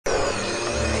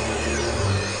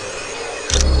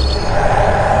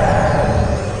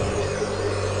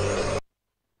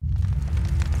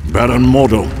Baron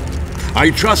Mordo.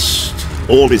 I trust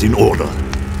all is in order.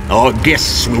 Our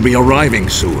guests will be arriving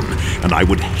soon, and I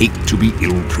would hate to be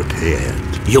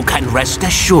ill-prepared. You can rest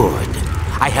assured.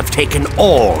 I have taken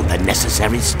all the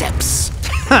necessary steps.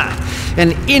 Ha!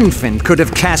 An infant could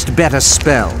have cast better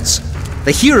spells.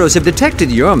 The heroes have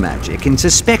detected your magic and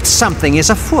suspect something is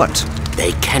afoot.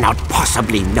 They cannot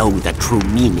possibly know the true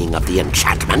meaning of the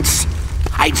enchantments.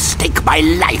 I'd stake my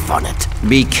life on it.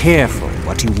 Be careful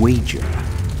what you wager.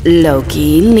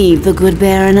 Loki, leave the good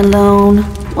Baron alone.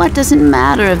 What does it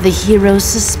matter if the heroes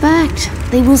suspect?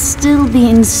 They will still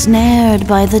be ensnared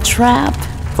by the trap.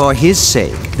 For his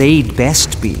sake, they'd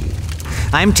best be.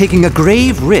 I'm taking a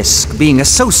grave risk being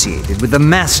associated with the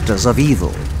Masters of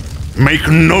Evil. Make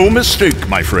no mistake,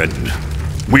 my friend.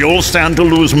 We all stand to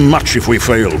lose much if we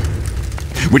fail.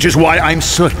 Which is why I'm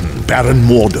certain Baron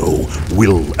Mordo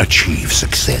will achieve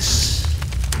success.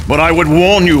 But I would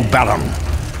warn you, Baron,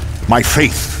 my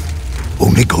faith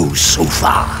only goes so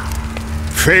far.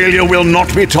 Failure will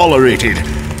not be tolerated,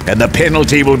 and the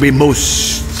penalty will be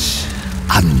most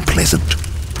unpleasant.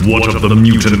 What of the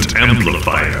mutant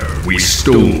amplifier we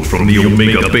stole from the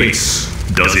Omega base?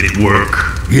 Does it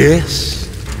work? Yes,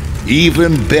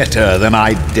 even better than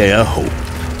I dare hope.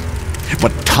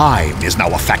 But time is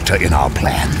now a factor in our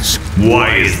plans.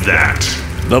 Why is that?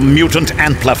 The mutant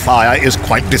amplifier is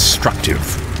quite destructive.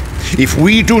 If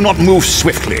we do not move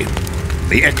swiftly,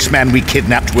 the X-Man we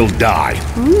kidnapped will die.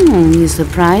 You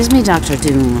surprise me, Dr.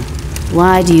 Doom.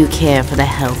 Why do you care for the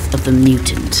health of the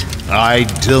mutant? I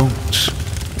don't.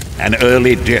 An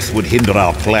early death would hinder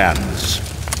our plans.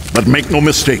 But make no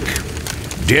mistake,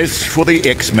 death for the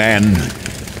X-Man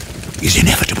is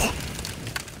inevitable.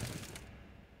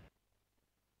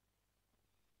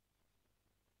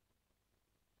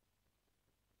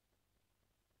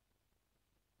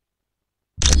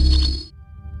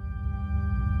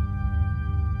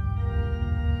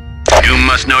 You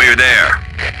must know you're there.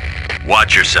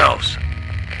 Watch yourselves.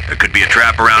 There could be a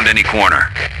trap around any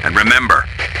corner. And remember,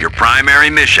 your primary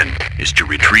mission is to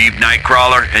retrieve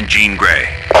Nightcrawler and Jean Grey.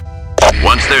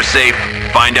 Once they're safe,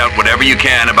 find out whatever you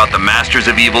can about the Masters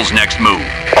of Evil's next move.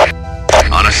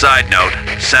 On a side note,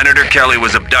 Senator Kelly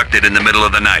was abducted in the middle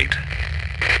of the night.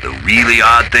 The really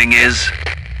odd thing is,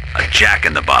 a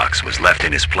jack-in-the-box was left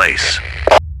in his place.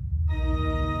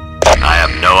 I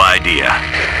have no idea,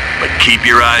 but keep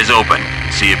your eyes open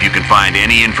and see if you can find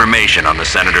any information on the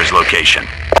Senator's location.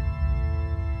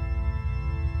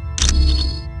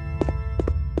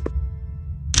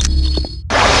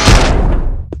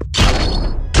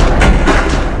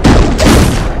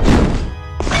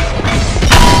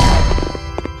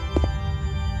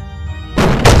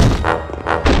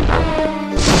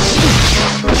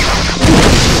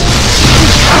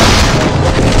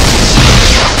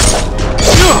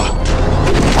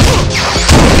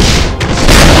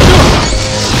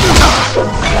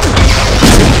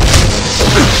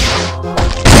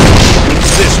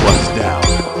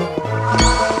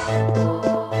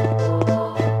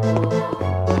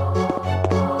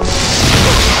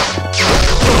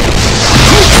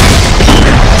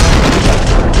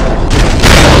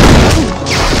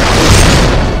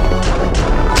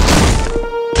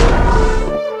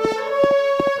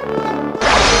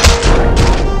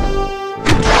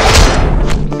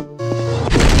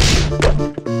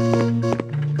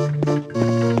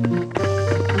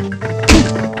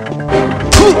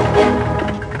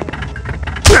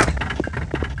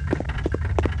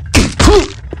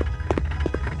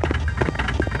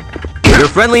 Your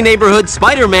friendly neighborhood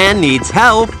Spider-Man needs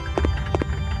help.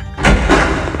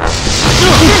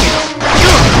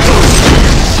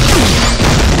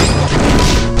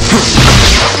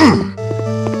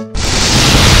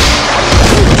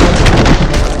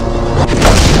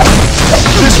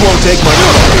 This won't take much.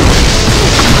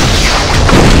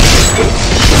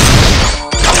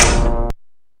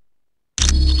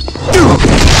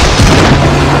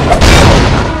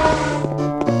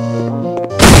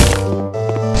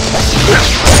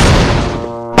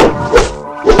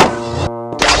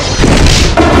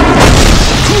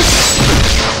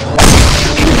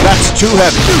 Too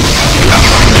heavy.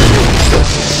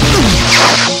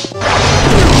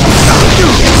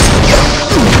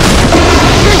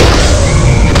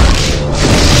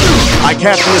 I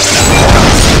can't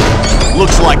listen.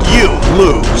 Looks like you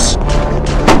lose.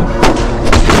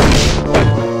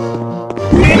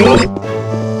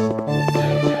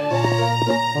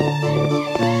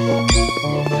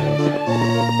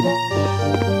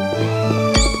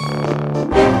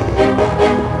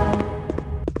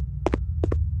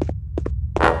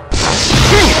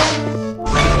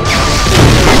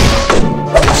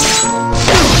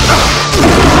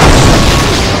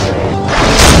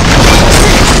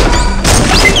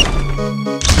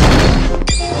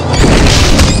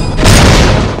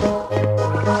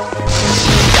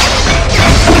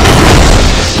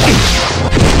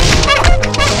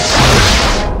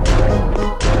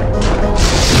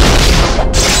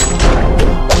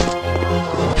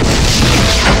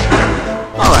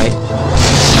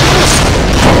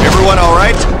 Everyone all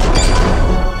right?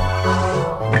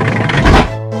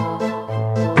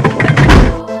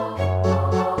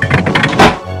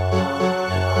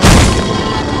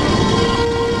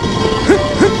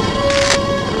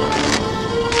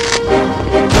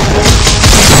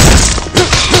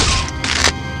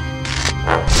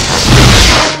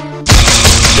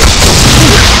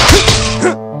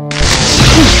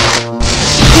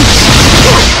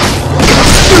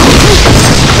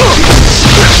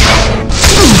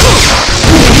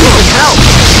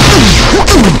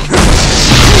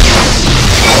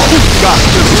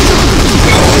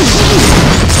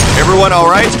 Everyone all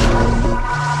right?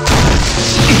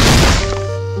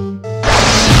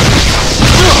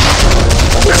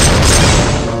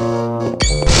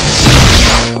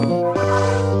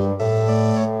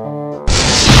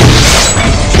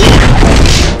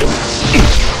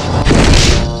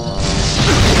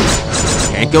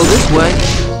 Can't go this way.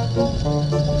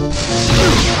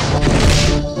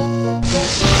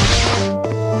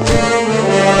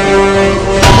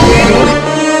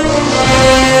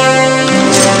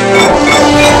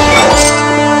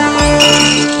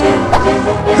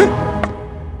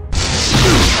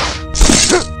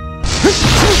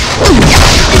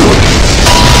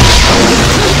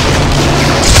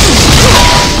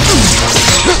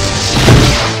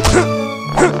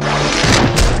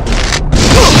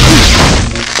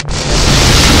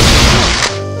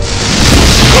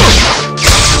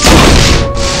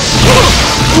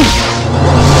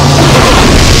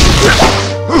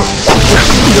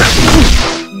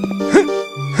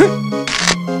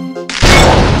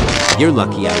 You're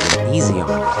lucky I went easy on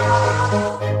it.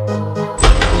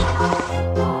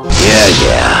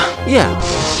 Yeah.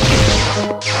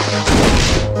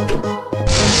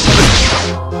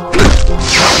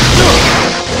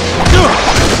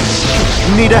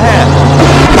 Need a hand.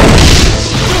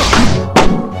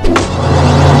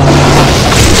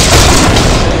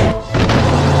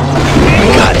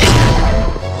 Got it.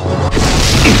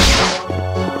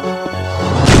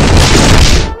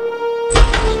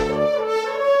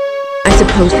 I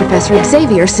suppose Professor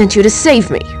Xavier sent you to save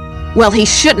me. Well, he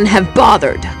shouldn't have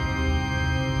bothered.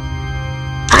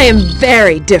 I am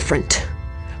very different.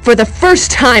 For the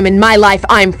first time in my life,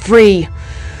 I'm free.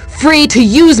 Free to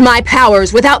use my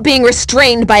powers without being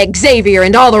restrained by Xavier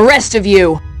and all the rest of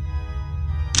you.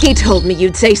 He told me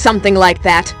you'd say something like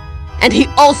that. And he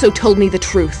also told me the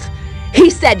truth. He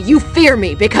said you fear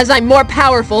me because I'm more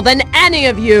powerful than any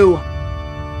of you.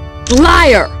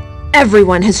 Liar!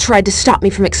 Everyone has tried to stop me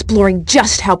from exploring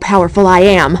just how powerful I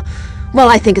am. Well,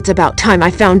 I think it's about time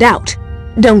I found out.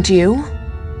 Don't you?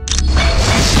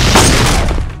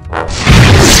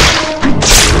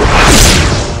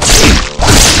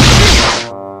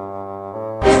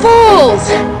 Fools!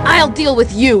 I'll deal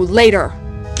with you later.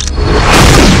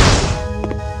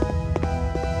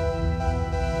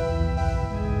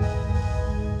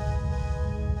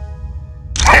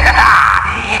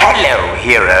 Hello,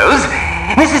 heroes.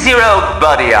 This is your old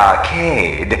buddy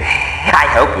Arcade. I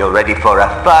hope you're ready for a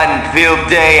fun-filled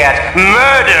day at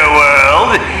Murder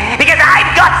World, because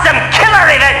I've got some killer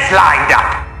events lined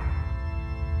up.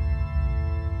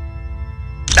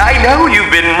 I know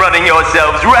you've been running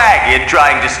yourselves ragged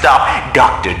trying to stop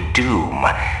Dr. Doom,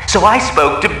 so I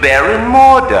spoke to Baron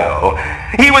Mordo.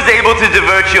 He was able to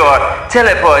divert your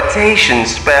teleportation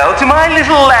spell to my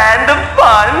little land of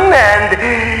fun and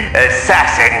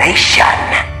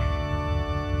assassination.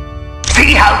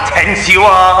 See how tense you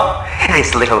are?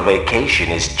 This little vacation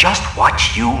is just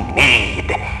what you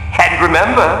need. And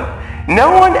remember,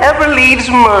 no one ever leaves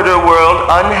Murder World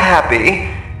unhappy,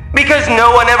 because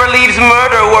no one ever leaves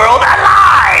Murder World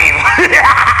alive!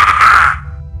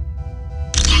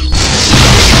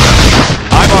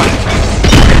 I'm on it.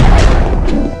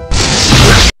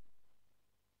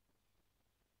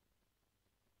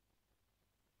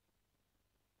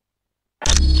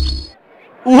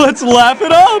 Let's laugh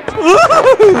it up!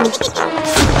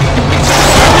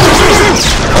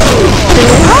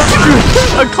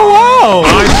 A clown!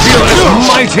 I feel as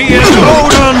mighty as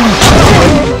Odin!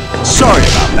 Sorry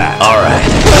about that.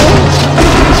 Alright.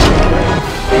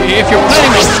 If you're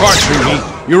planning on torturing me,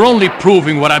 you're only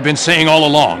proving what I've been saying all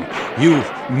along. You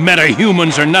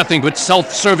meta-humans are nothing but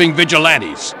self-serving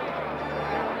vigilantes.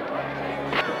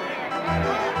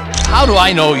 How do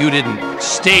I know you didn't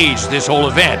stage this whole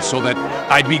event so that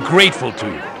I'd be grateful to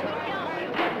you?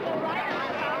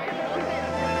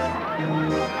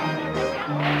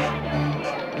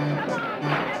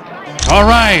 All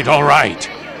right.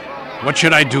 What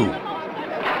should I do?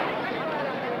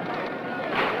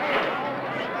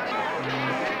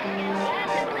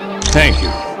 Thank you.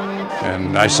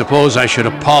 And I suppose I should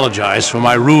apologize for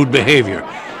my rude behavior.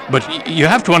 But you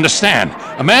have to understand,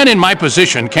 a man in my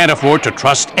position can't afford to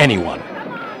trust anyone.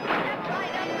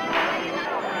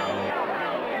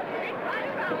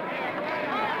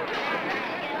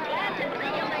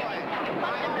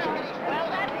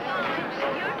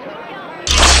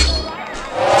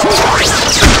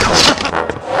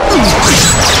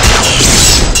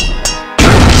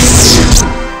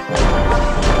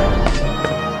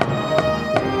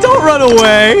 Don't run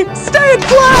away! Stay and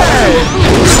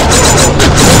play!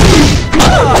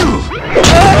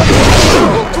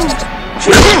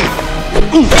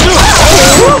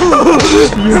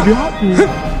 You got me.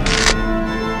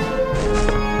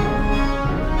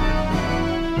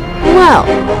 Well,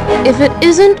 if it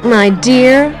isn't my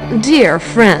dear, dear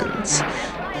friends,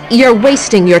 you're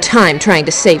wasting your time trying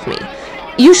to save me.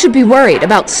 You should be worried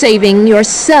about saving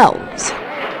yourselves.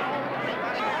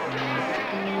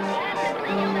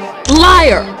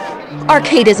 Liar!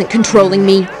 Arcade isn't controlling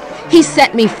me. He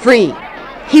set me free.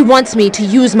 He wants me to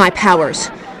use my powers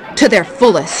to their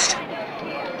fullest.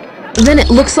 Then it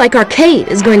looks like Arcade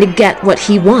is going to get what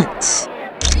he wants.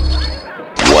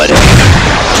 What?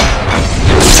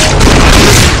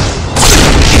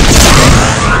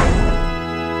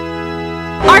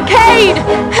 Arcade!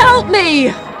 Help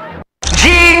me!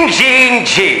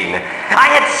 Gene! I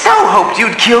had so hoped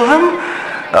you'd kill them.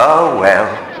 Oh well,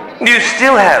 you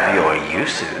still have your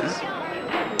uses.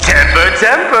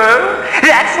 Temper!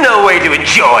 That's no way to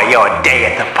enjoy your day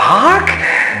at the park.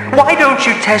 Why don't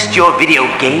you test your video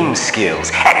game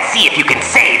skills and see if you can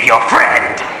save your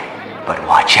friend? But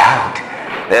watch out.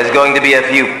 There's going to be a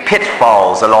few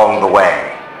pitfalls along the way.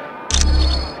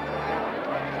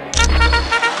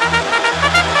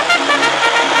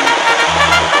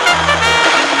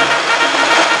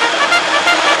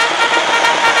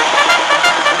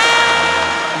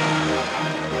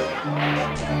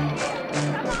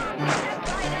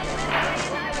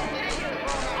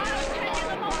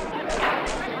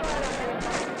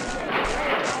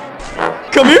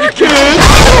 Come here, kid!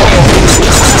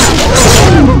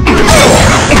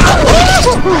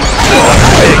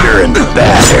 Bigger and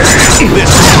badder.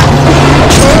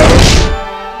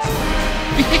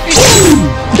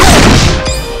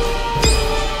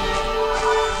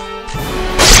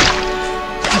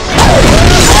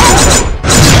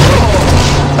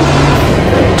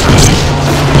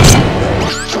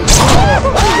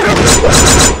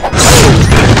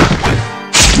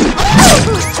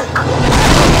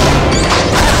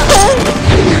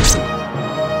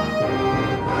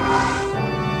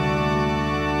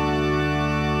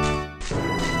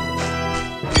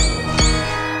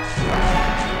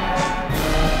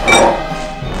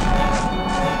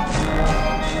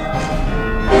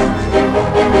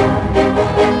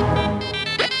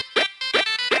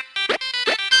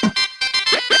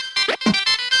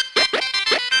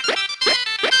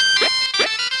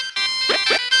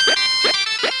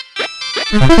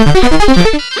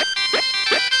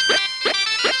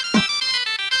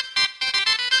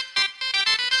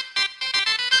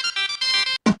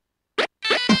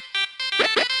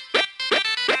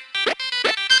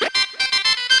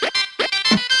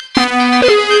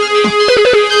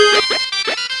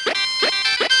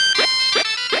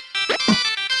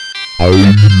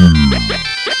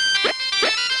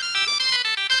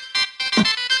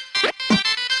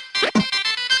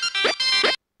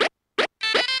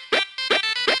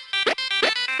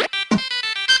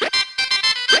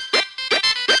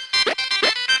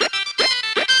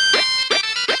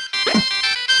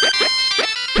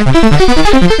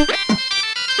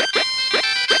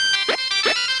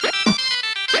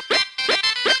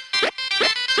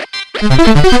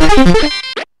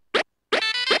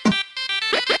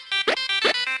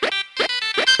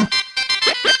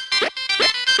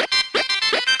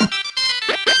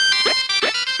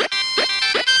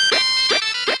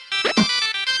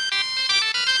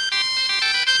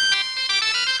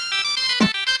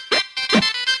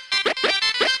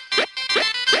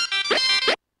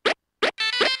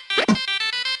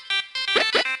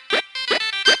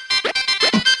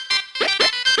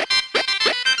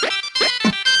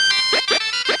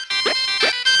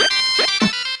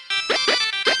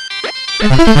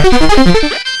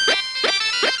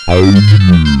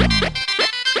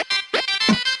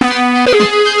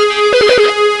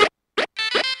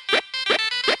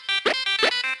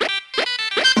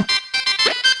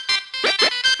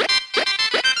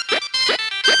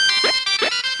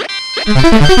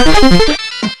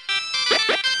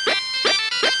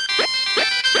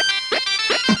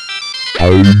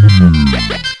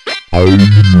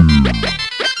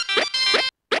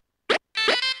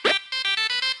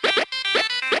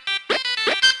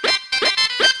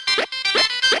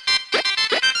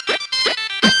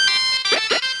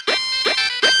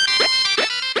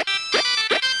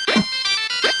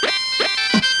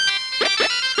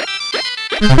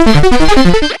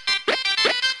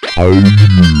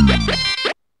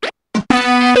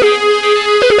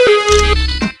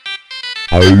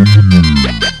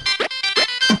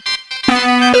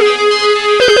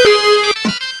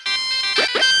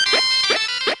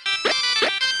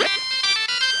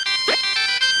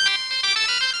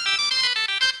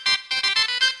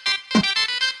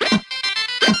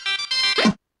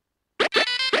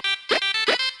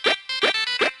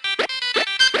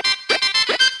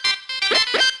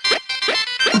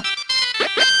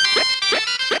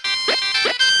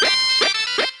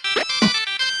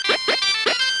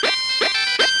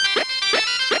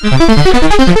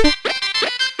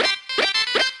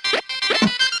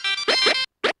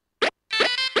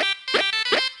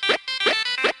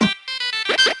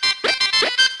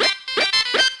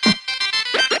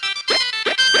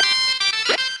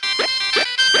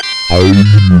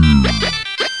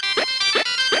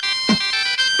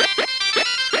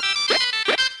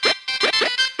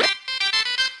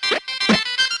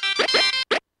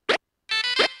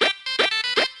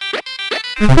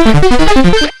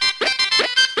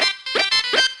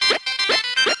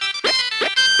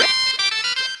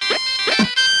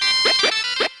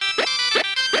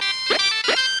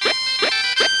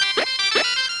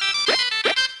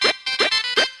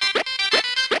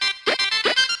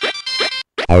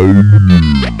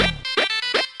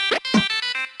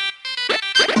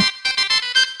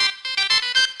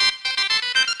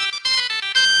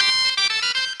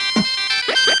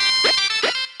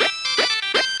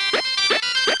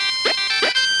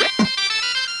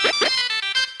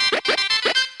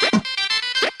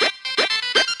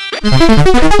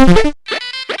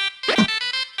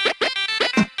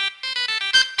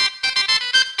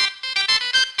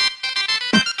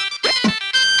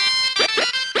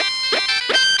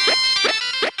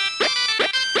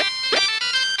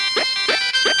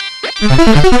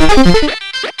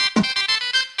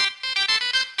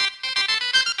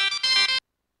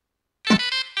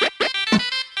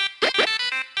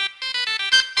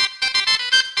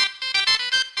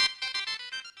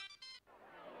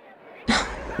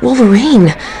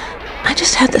 Wolverine, I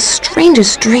just had the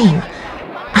strangest dream.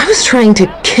 I was trying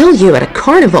to kill you at a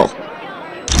carnival.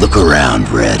 Look around,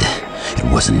 Red. It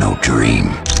wasn't no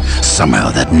dream.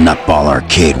 Somehow that nutball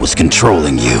arcade was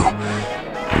controlling you.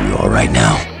 Are you alright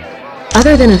now?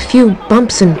 Other than a few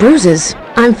bumps and bruises,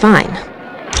 I'm fine.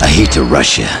 I hate to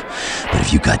rush you, but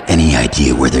have you got any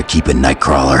idea where they're keeping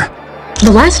Nightcrawler?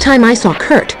 The last time I saw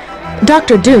Kurt,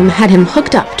 Dr. Doom had him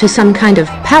hooked up to some kind of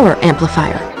power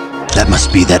amplifier. That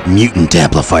must be that mutant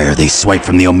amplifier they swiped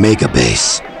from the Omega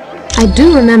base. I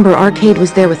do remember Arcade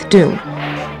was there with Doom.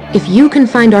 If you can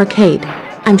find Arcade,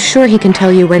 I'm sure he can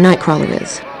tell you where Nightcrawler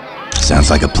is. Sounds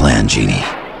like a plan, Jeannie.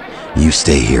 You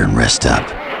stay here and rest up.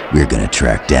 We're gonna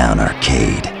track down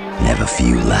Arcade and have a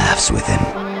few laughs with him.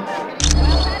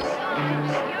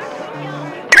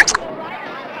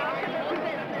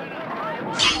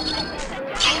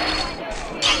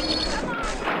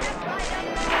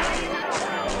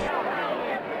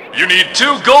 You need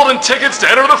 2 golden tickets to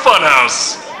enter the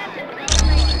funhouse.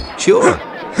 Sure.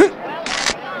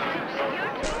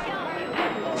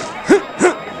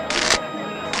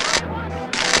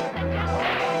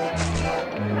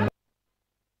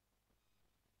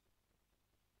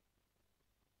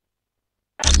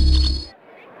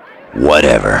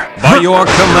 Whatever. By your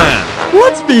command.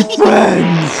 Let's be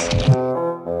friends.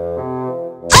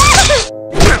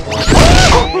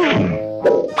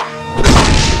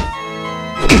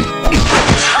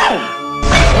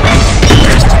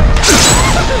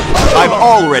 I've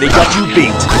already got you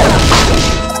beat.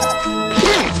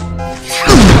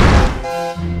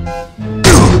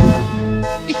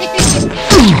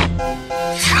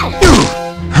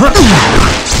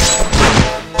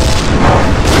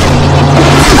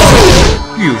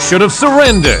 You should have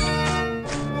surrendered.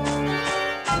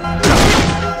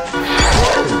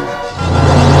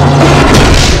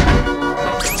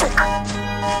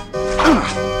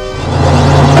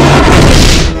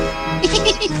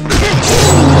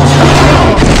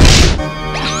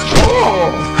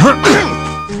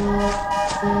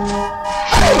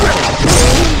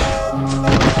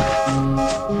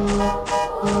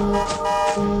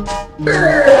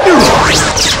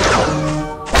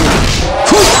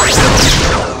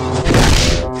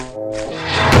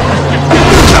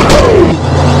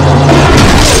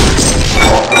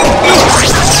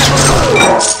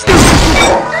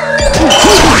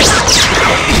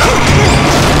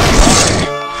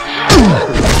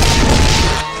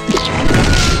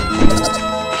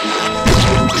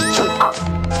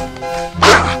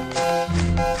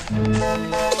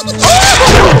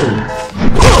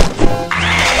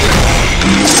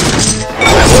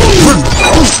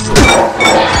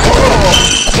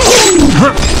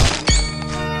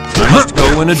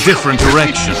 a different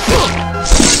direction.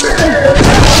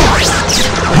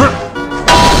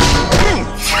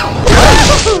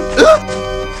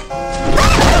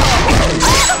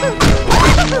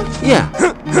 Yeah.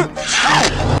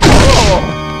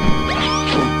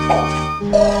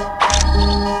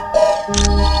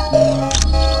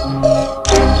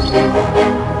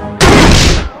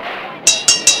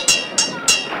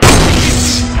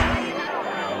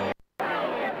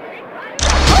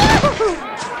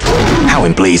 How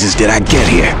in blazes did I get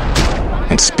here?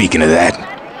 And speaking of that,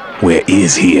 where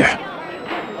is here?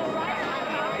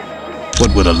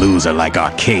 What would a loser like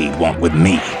Arcade want with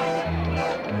me?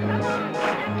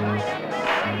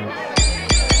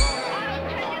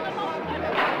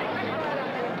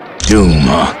 Doom,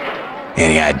 huh?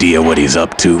 Any idea what he's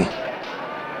up to?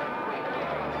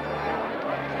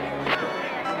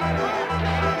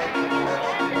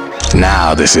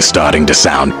 Now this is starting to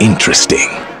sound interesting.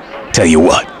 Tell you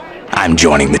what, I'm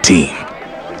joining the team.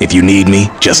 If you need me,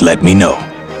 just let me know.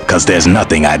 'Cause there's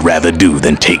nothing I'd rather do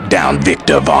than take down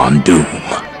Victor Von Doom.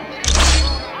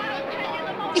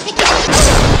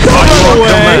 On your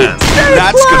command.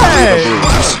 That's gonna be the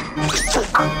blues.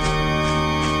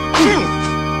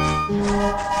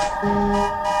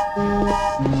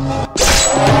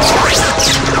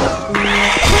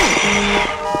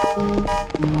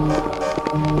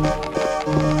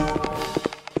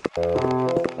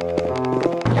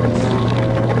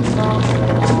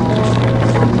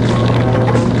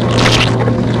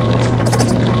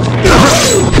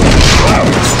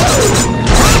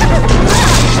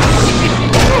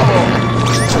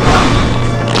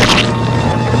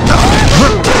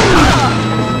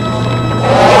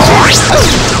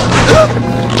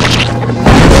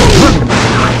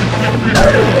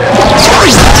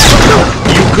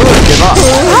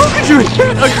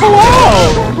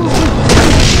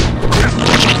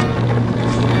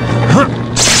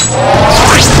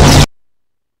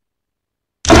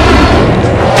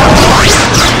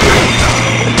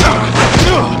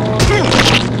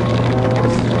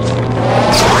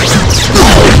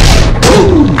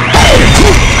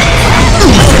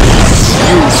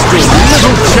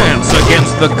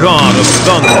 The god of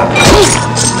thunder.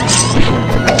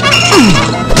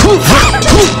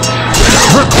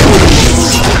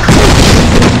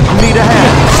 Need a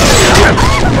hand.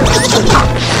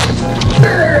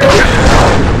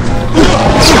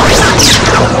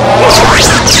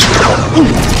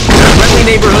 Friendly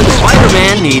neighborhood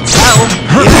Spider-Man needs help.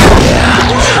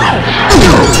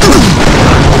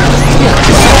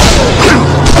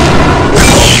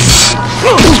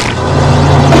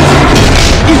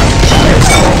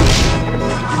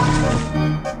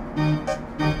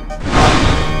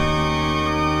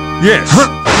 Yes.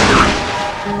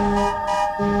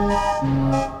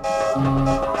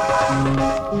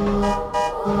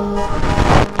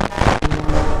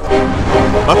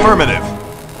 Affirmative.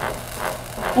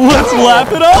 Let's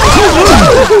laugh it up!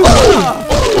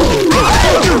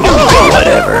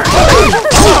 Whatever.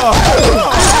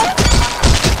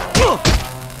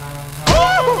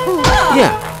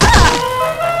 Yeah.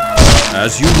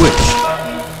 As you wish.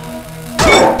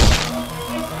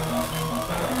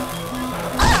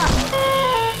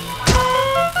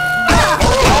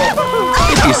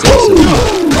 If you say so.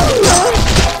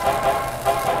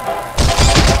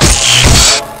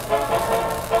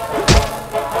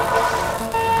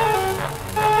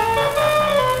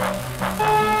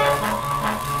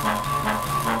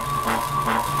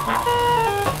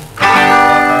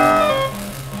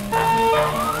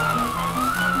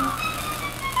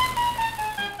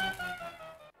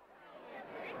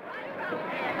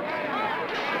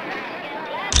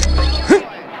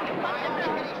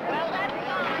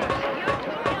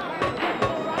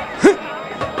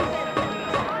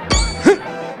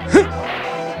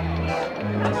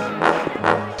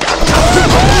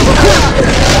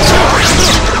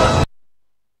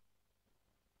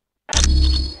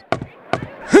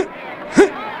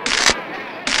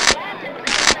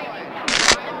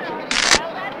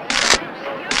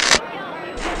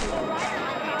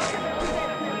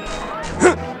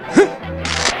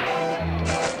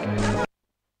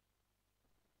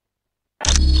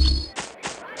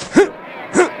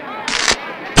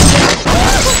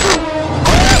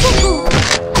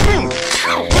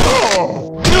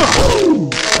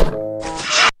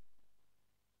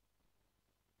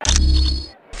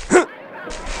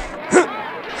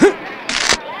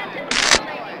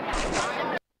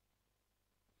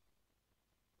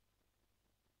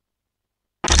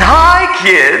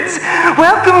 Kids,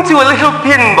 welcome to a little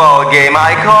pinball game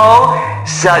I call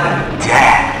Sudden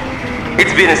Death.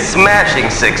 It's been a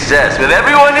smashing success with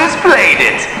everyone who's played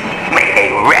it. May they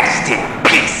rest in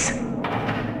peace.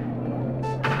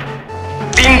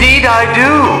 Indeed I do.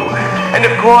 And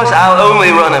of course, I'll only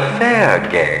run a fair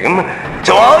game.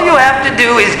 So all you have to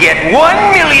do is get 1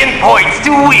 million points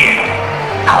to win.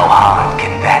 How hard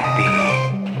can that be?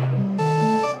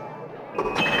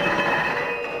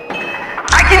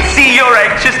 I can see you're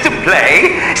anxious to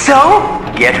play. So,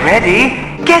 get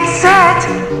ready, get set,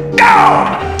 go!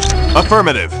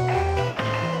 Affirmative.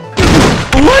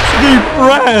 Let's be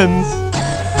friends!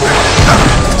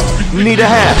 Need a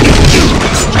hand.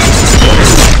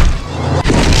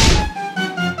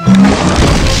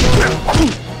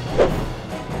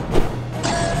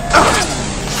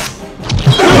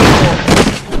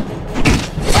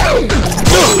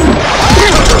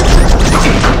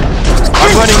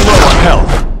 I'm running low on health.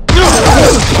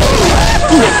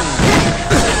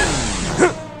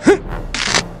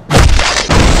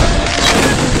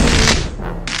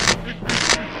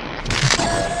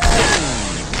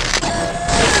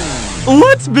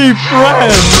 Let's be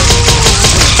friends!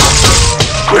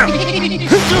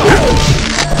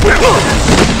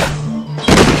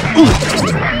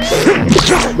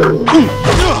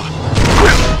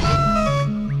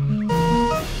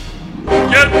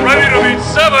 Get ready to meet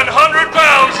 700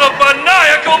 pounds of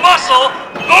maniacal muscle,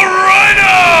 the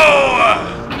Rhino!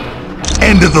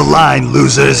 End of the line,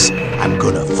 losers. I'm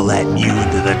gonna flatten you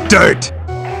into the dirt.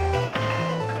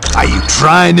 Are you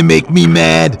trying to make me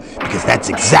mad? Because that's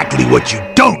exactly what you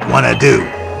don't want to do.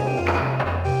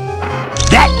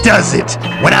 That does it!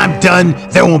 When I'm done,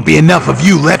 there won't be enough of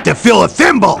you left to fill a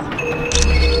thimble! I'm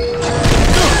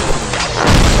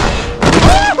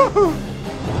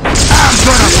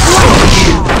gonna blow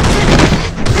you!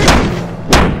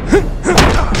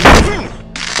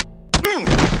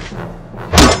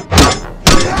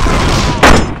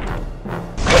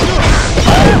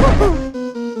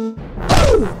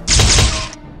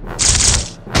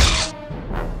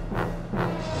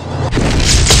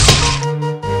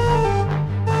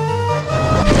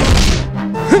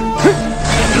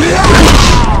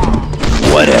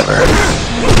 Whatever.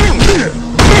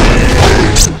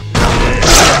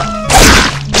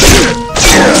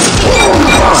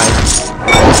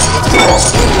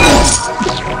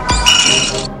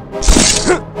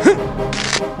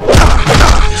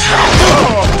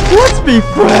 Let's be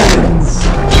friends!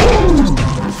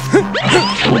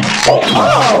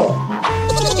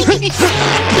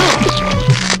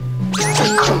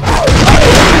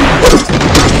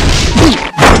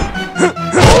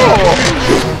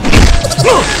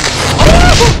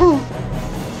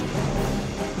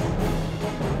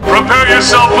 Prepare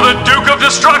yourself for the Duke of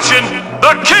Destruction,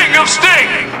 the King of Sting,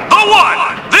 the one,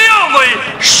 the only,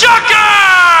 Shocker!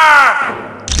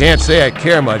 Can't say I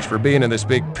care much for being in this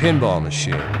big pinball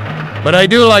machine, but I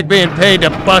do like being paid to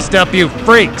bust up you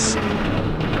freaks.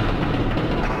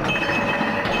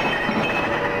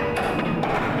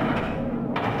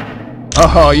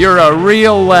 Oh, you're a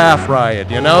real laugh riot,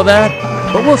 you know that?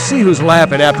 But we'll see who's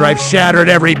laughing after I've shattered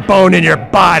every bone in your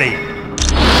body.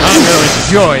 I'm gonna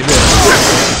enjoy this.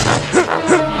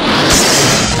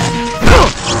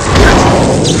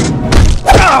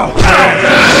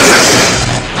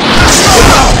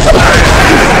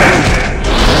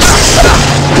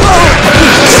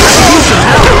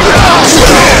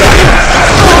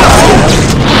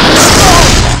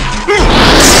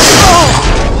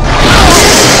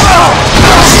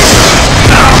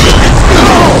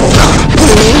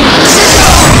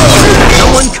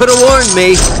 Someone could have warned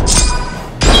me.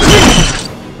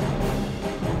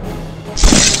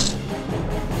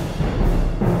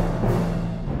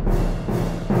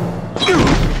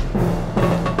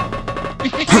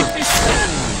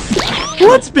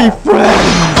 Let's be friends!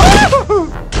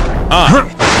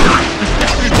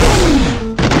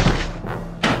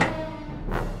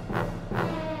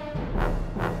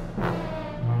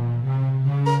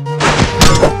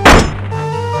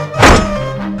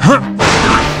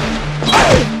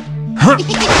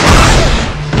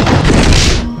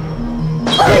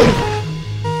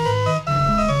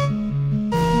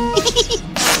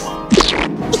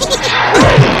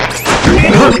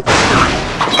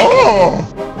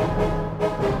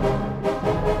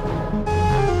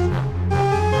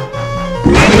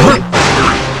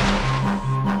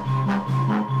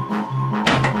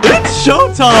 It's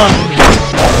showtime!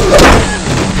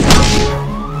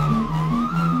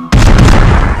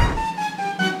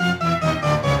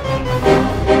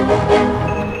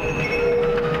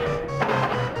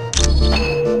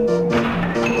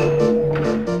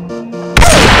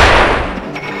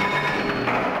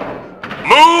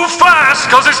 Move fast,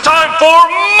 cause it's time for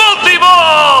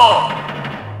multi-ball!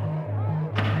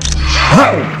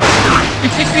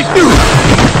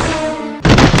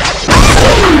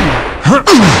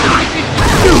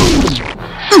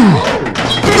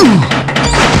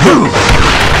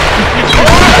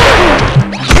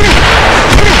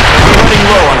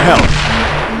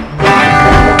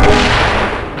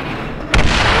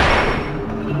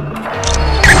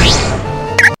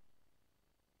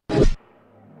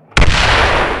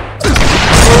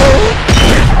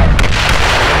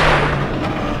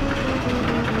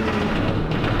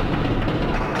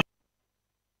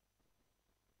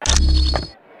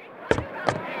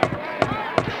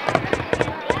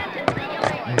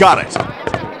 Got it.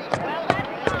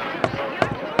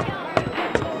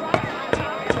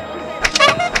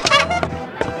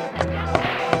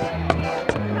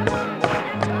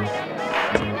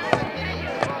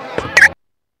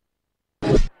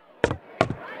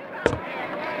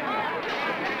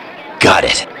 Got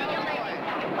it.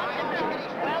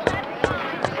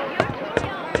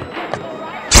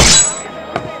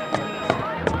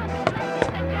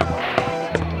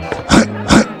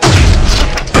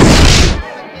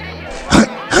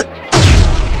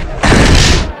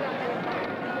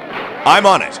 I'm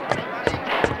on it.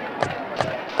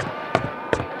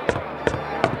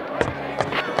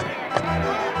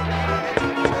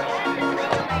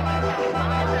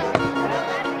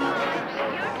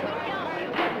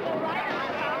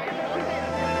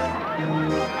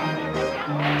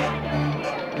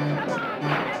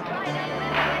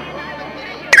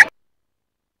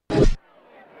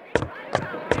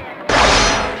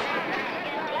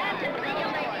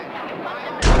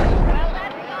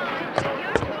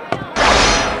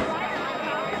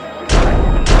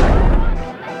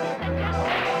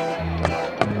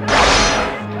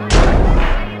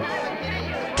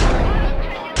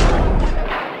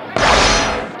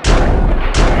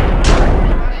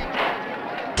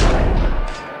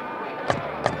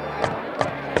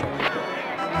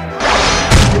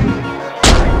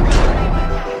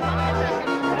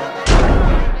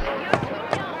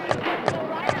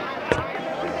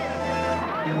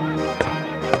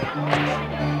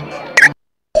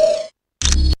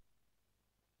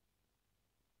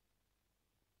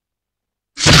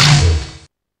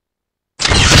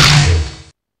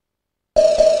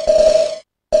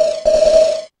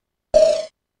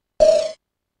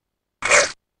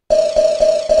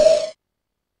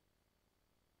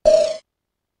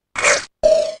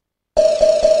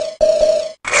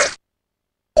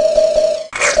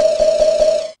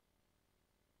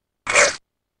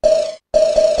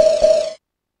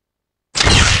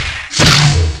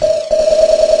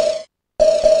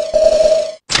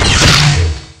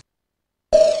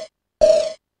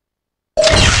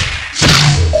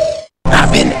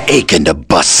 Aching to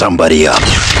bust somebody up.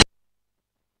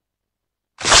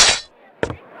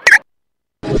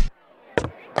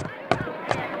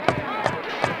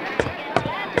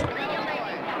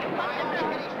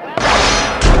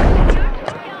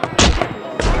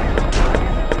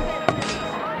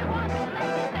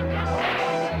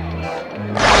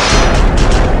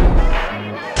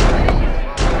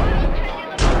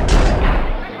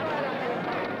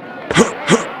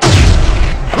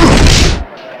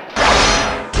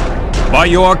 By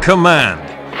your command.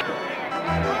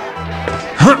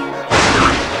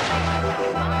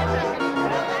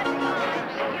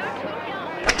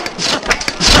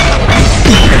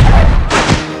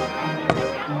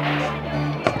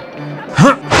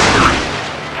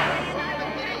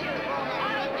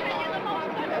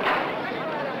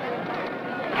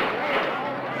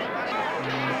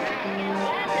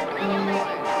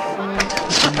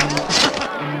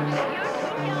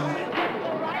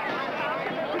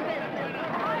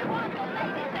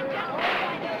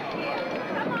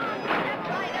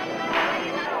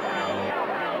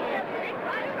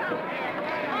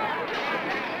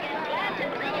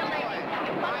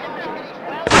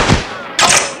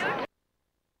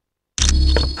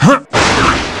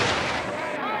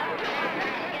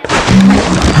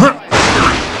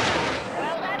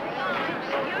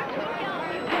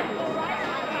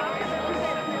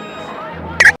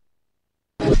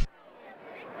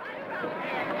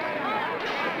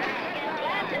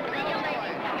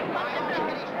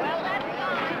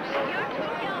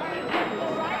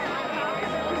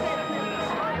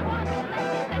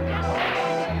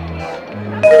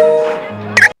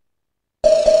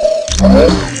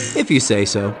 If you say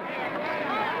so.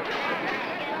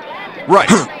 Right.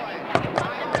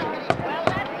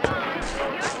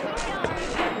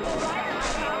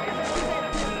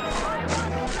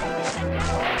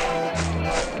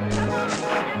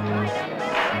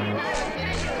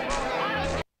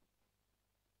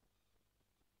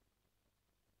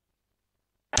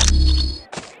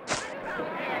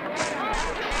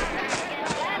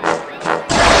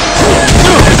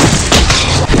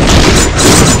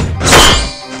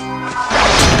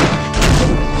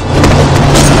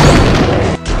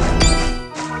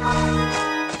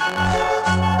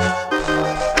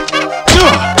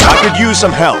 Could use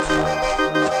some help.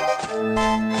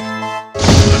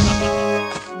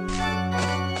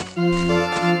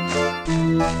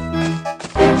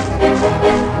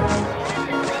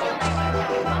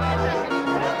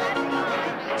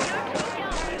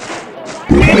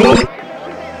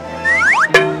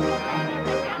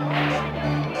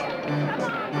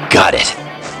 Got it.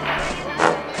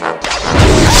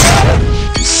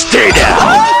 Stay down.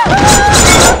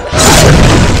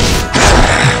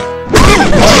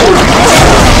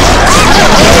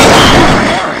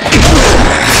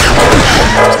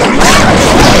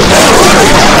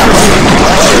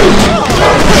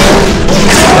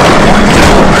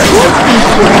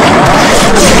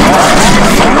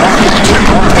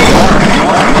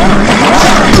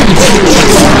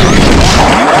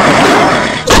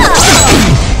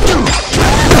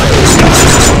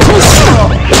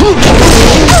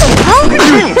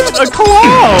 A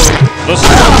cloud! The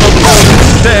sun of the moon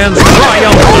stands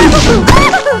triumphant!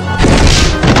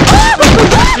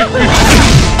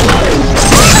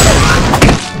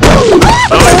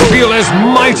 I feel as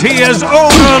mighty as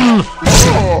Odin!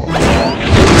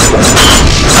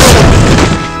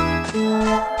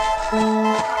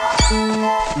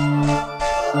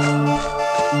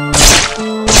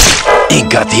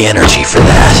 Ain't got the energy for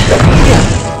that.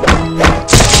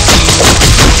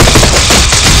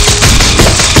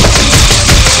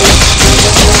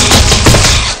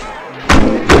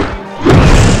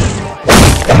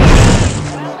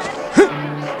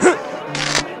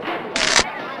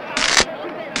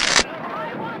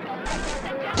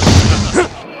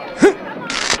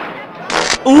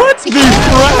 Let's be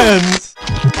friends!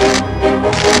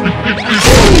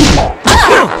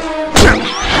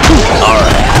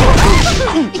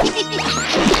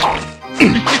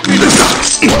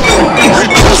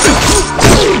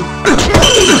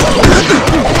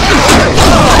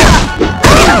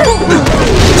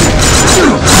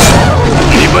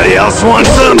 Anybody else want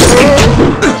some?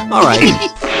 Alright.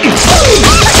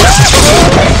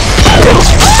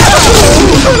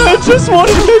 I just want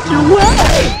to make you laugh!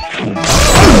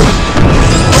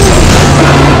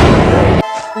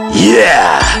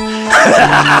 Yeah!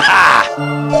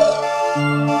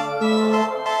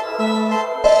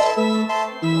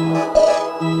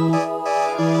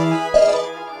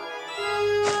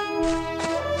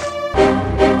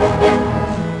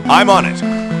 I'm on it.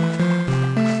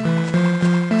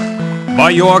 By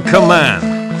your command.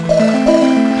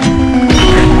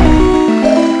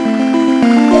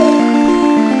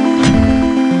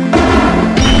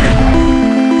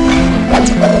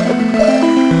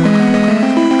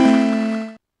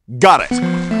 Got it.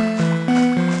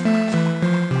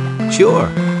 Sure.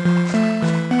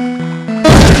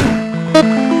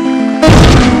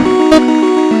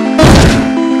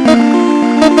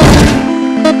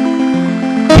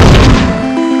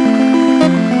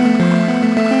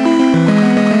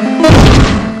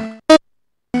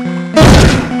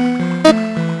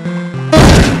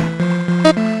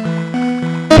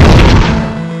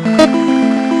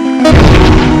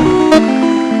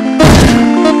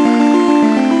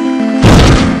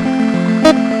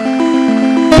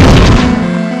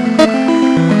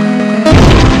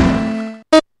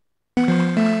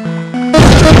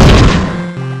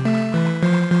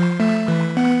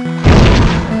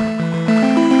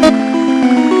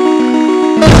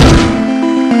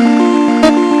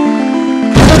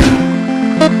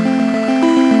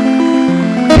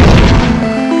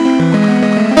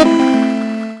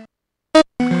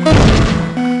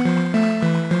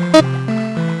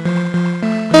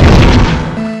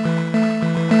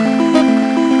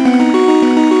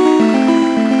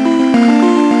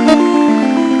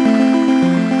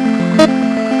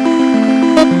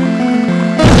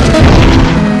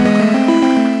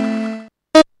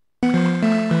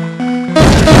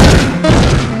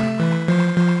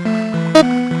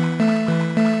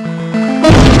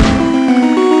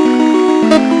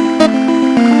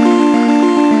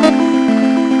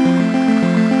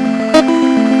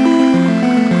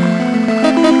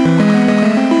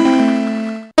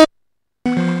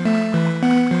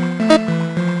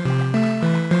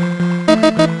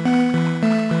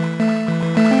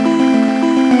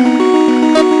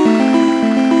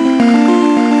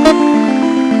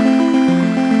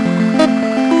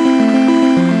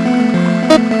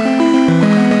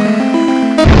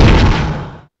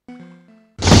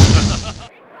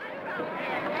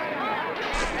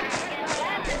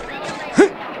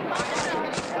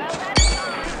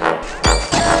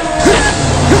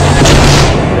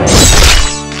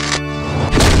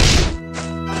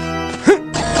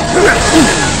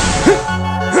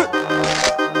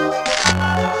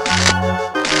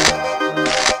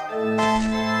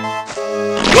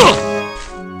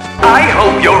 I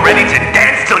hope you're ready to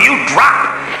dance till you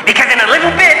drop, because in a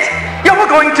little bit, you're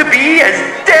going to be as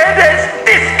dead as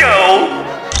disco!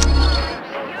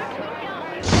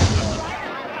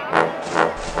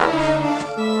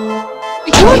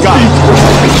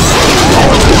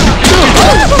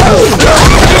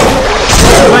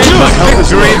 Claim a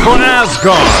victory for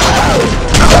Asgard!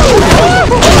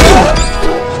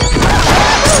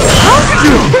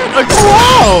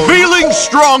 Whoa! Feeling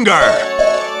stronger!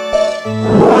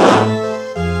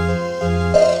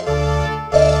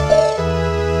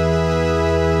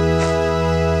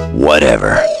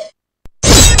 Whatever.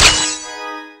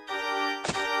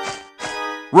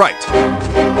 Right.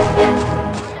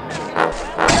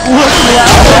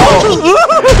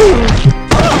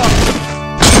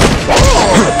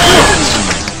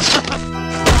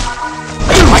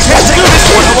 I can't take this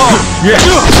one alone!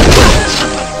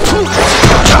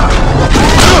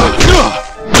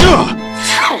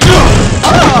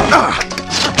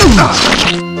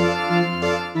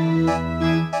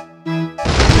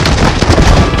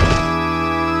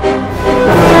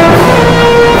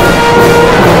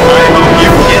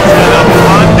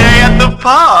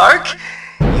 Park?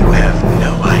 You have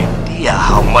no idea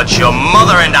how much your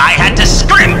mother and I had to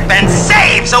scrimp and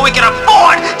save so we could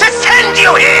afford to send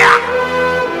you here!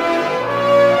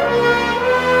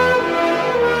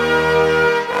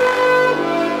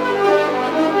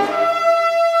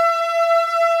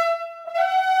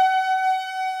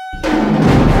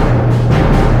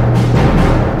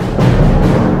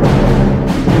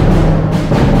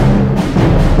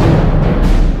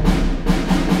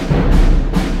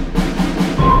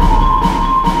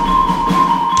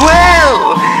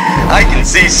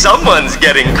 See, someone's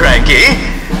getting cranky,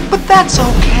 but that's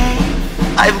okay.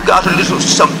 I've got a little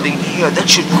something here that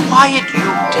should quiet you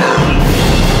down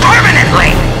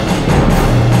permanently.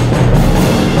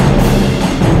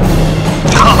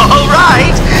 All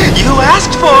right, you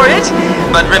asked for it,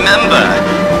 but remember,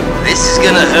 this is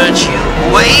gonna hurt you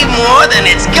way more than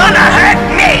it's gonna hurt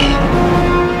me.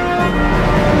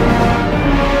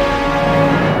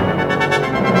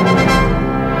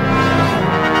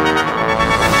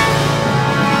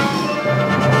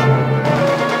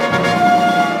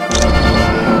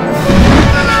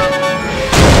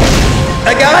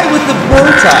 A guy with the bow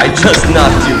tie just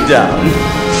knocked you down.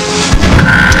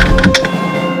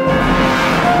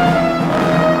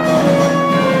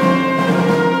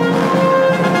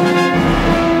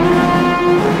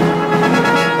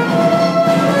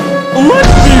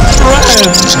 Let's be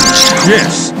friends!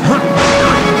 Yes.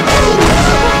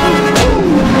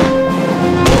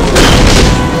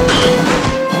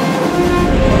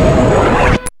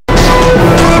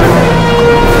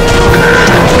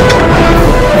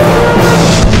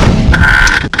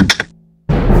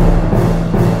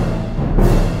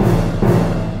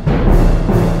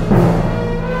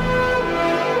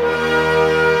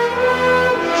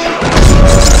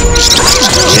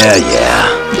 Yeah.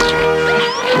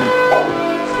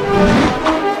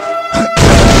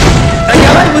 A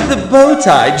guy with the bow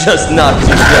tie just knocked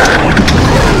you down.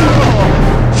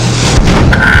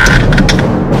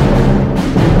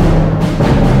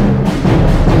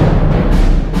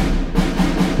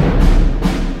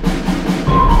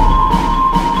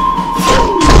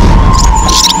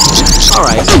 All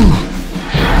right.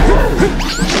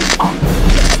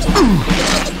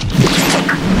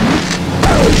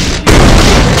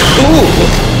 Ooh,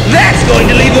 that's going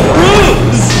to leave a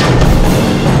bruise!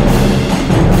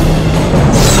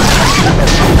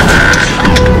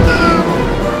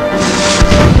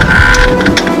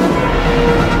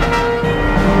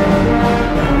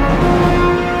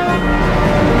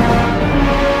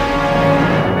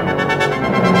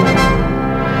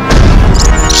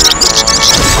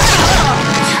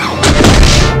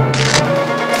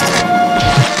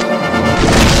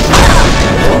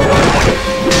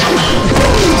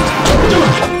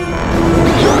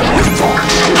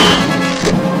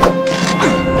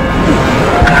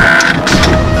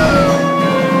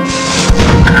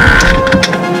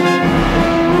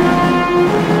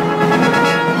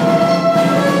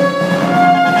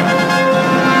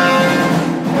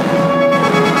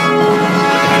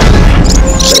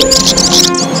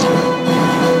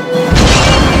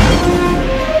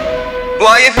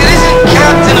 Why, if it isn't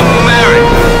Captain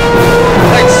America,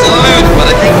 I'd salute, but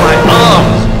I think my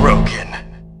arm's broken.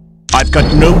 I've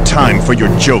got no time for your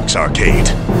jokes, Arcade.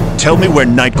 Tell me where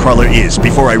Nightcrawler is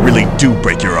before I really do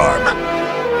break your arm.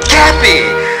 Cappy,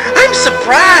 I'm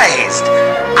surprised.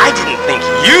 I didn't think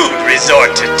you'd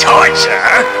resort to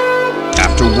torture.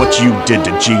 After what you did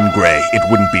to Jean Grey, it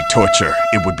wouldn't be torture,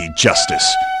 it would be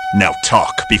justice. Now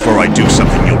talk before I do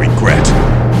something you'll regret.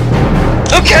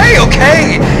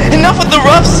 Okay, enough with the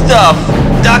rough stuff.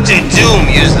 Dr. Doom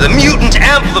used the mutant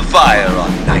amplifier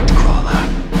on Nightcrawler.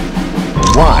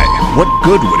 Why? What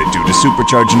good would it do to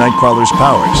supercharge Nightcrawler's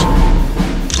powers?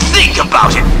 Think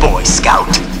about it, Boy Scout.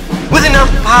 With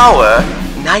enough power,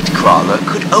 Nightcrawler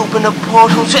could open a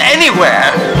portal to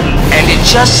anywhere. And it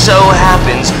just so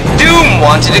happens Doom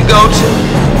wanted to go to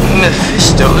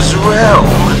Mephisto's realm.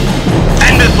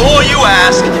 And before you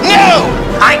ask. No!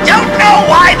 I don't know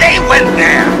why they went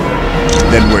there!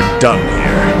 Then we're done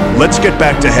here. Let's get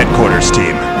back to headquarters,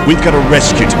 team. We've got a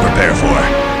rescue to prepare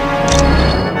for.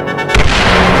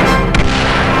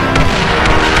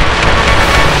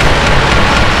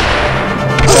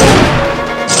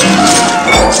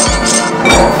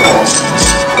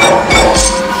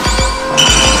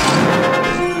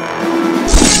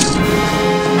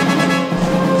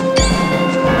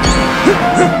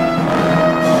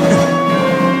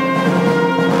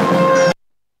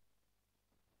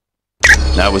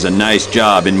 That was a nice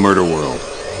job in Murder World.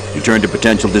 You turned a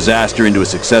potential disaster into a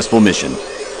successful mission.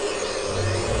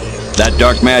 That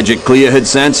dark magic Clea had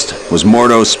sensed was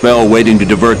Mordo's spell waiting to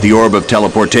divert the orb of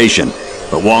teleportation.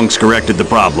 But Wong's corrected the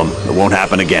problem. It won't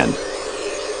happen again.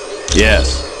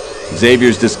 Yes,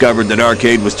 Xavier's discovered that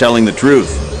Arcade was telling the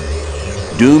truth.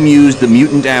 Doom used the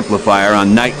mutant amplifier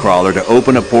on Nightcrawler to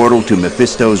open a portal to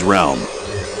Mephisto's realm.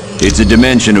 It's a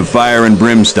dimension of fire and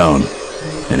brimstone,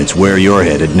 and it's where you're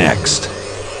headed next.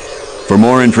 For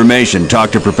more information,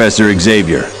 talk to Professor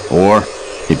Xavier, or,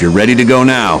 if you're ready to go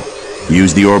now,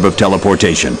 use the Orb of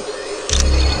Teleportation.